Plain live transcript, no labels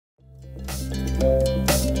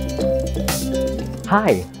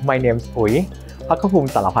Hi, my name is Pakhapoom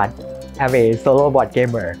Sarapat. I'm a solo board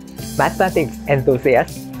gamer, mathematics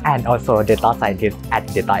enthusiast, and also data scientist at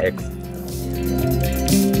DataX.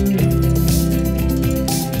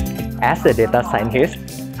 As a data scientist,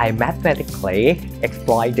 I mathematically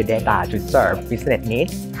exploit the data to serve business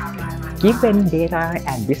needs. Given data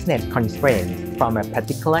and business constraints from a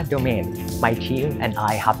particular domain, my team and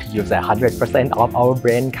I have to use 100% of our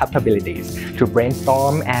brain capabilities to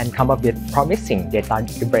brainstorm and come up with promising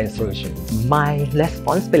data-driven solutions. My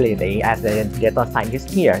responsibility as a data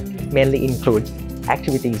scientist here mainly includes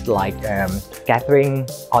activities like gathering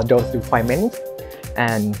all those requirements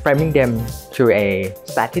and framing them to a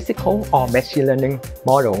statistical or machine learning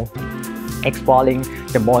model, exploring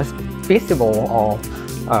the most feasible or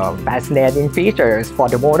fascinating features for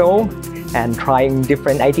the model, and trying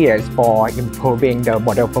different ideas for improving the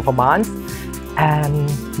model performance, and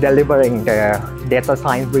delivering the data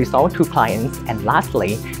science result to clients, and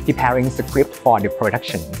lastly, preparing script for the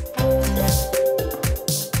production.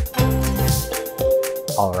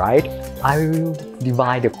 Alright, I will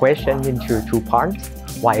divide the question into two parts: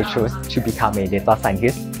 why I chose to become a data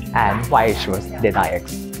scientist and why I chose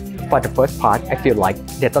DataX. For the first part, I feel like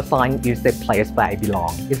data science is the place where I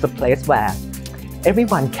belong. It's a place where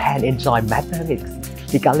everyone can enjoy mathematics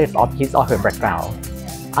regardless of his or her background.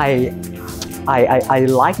 I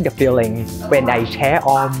like the feeling when I share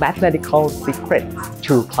all mathematical secrets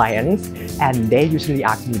to clients and they usually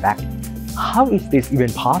ask me back, how is this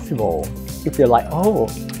even possible? You feel like, oh,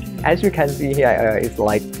 as you can see here, it's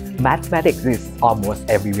like mathematics is almost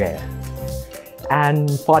everywhere.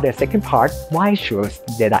 And for the second part, why I choose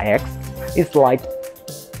DataX, it's like,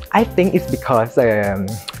 I think it's because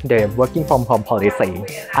the working from home policy.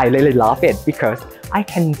 I really love it because I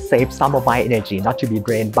can save some of my energy not to be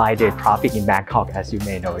drained by the traffic in Bangkok, as you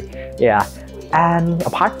may know. Yeah. And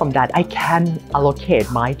apart from that, I can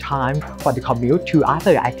allocate my time for the commute to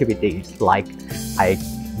other activities, like I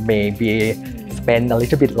maybe spend a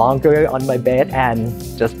little bit longer on my bed and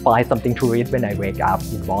just find something to read when I wake up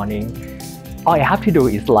in the morning. All I have to do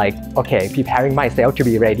is like, okay, preparing myself to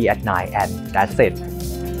be ready at night, and that's it.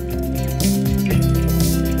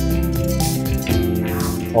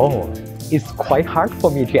 Oh, it's quite hard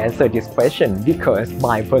for me to answer this question because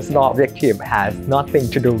my personal objective has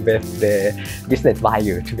nothing to do with the business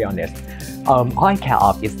value, to be honest. All I care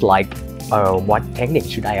of is like, what technique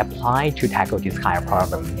should I apply to tackle this kind of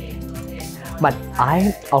problem? But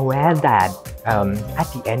I'm aware that at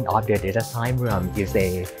the end of the data science realm is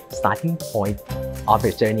a starting point of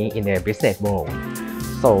the journey in a business world.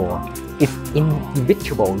 So it's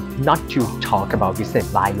inevitable not to talk about business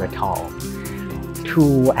value at all.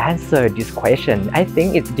 To answer this question, I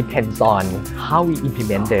think it depends on how we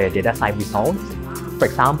implement the data science results. For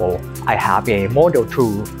example, I have a model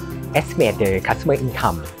to estimate the customer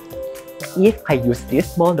income. If I use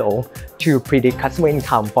this model to predict customer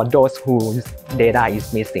income for those whose data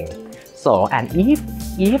is missing. So, and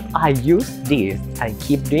if I use this and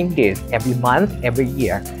keep doing this every month, every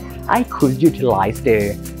year, I could utilize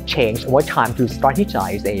the change over time to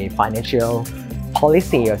strategize a financial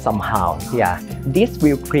policy or somehow. Yeah, this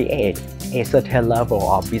will create a certain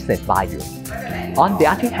level of business value. On the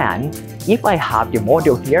other hand, if I have the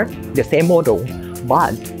model here, the same model,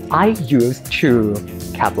 but I use to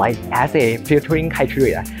like as a filtering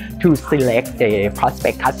criteria to select the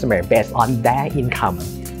prospect customer based on their income.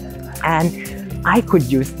 And I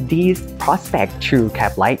could use these prospects to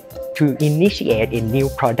to initiate a new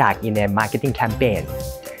product in a marketing campaign.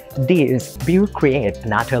 This will create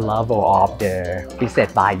another level of the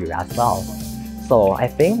business value as well. So I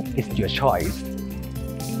think it's your choice.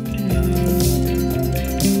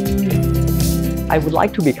 I would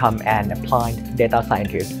like to become an applied data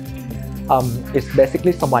scientist. It's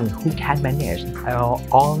basically someone who can manage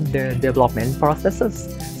all the development processes,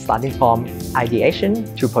 starting from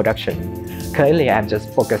ideation to production. Currently, I'm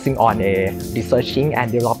just focusing on researching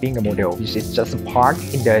and developing a model, which is just a part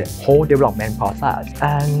in the whole development process.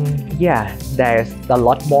 And yeah, there's a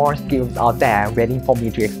lot more skills out there waiting for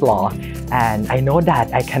me to explore. And I know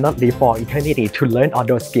that I cannot live for eternity to learn all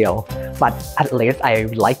those skills, but at least I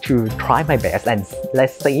would like to try my best and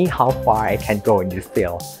let's see how far I can go in this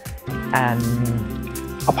field. And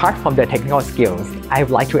apart from the technical skills, I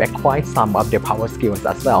would like to acquire some of the power skills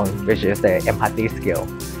as well, which is the empathy skill.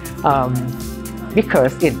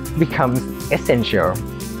 Because it becomes essential,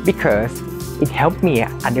 because it helps me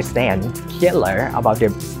understand clearer about the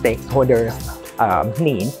stakeholders'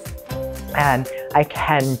 needs, and I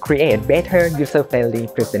can create better user-friendly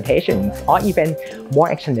presentations or even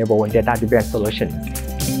more actionable data-driven solutions.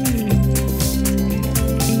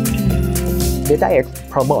 DataX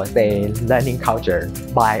promotes a learning culture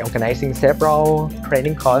by organizing several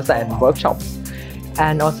training courses and workshops,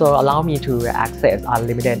 and also allow me to access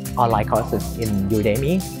unlimited online courses in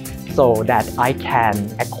Udemy so that I can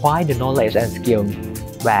acquire the knowledge and skills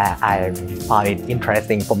where I found it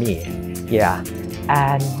interesting for me. Yeah,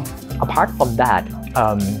 and apart from that,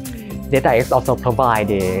 DataX also provide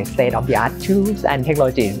the state-of-the-art tools and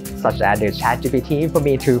technologies such as the ChatGPT for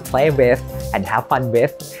me to play with and have fun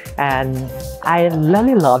with. And I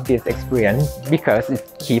really love this experience because it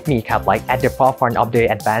keeps me kind of like at the forefront of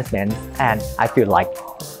the advancements, and I feel like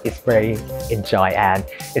it's very enjoy and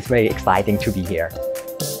it's very exciting to be here.